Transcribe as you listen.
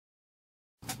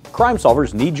Crime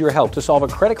Solvers need your help to solve a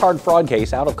credit card fraud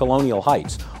case out of Colonial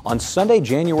Heights. On Sunday,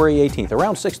 January 18th,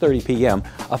 around 6:30 p.m.,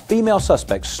 a female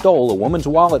suspect stole a woman's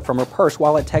wallet from her purse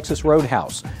while at Texas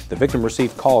Roadhouse. The victim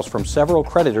received calls from several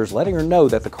creditors letting her know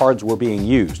that the cards were being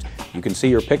used. You can see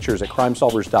your pictures at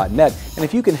CrimeSolvers.net, and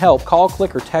if you can help, call,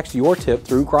 click, or text your tip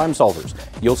through Crime Solvers.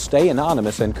 You'll stay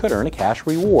anonymous and could earn a cash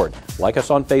reward. Like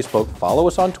us on Facebook, follow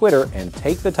us on Twitter, and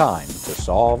take the time to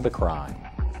solve the crime.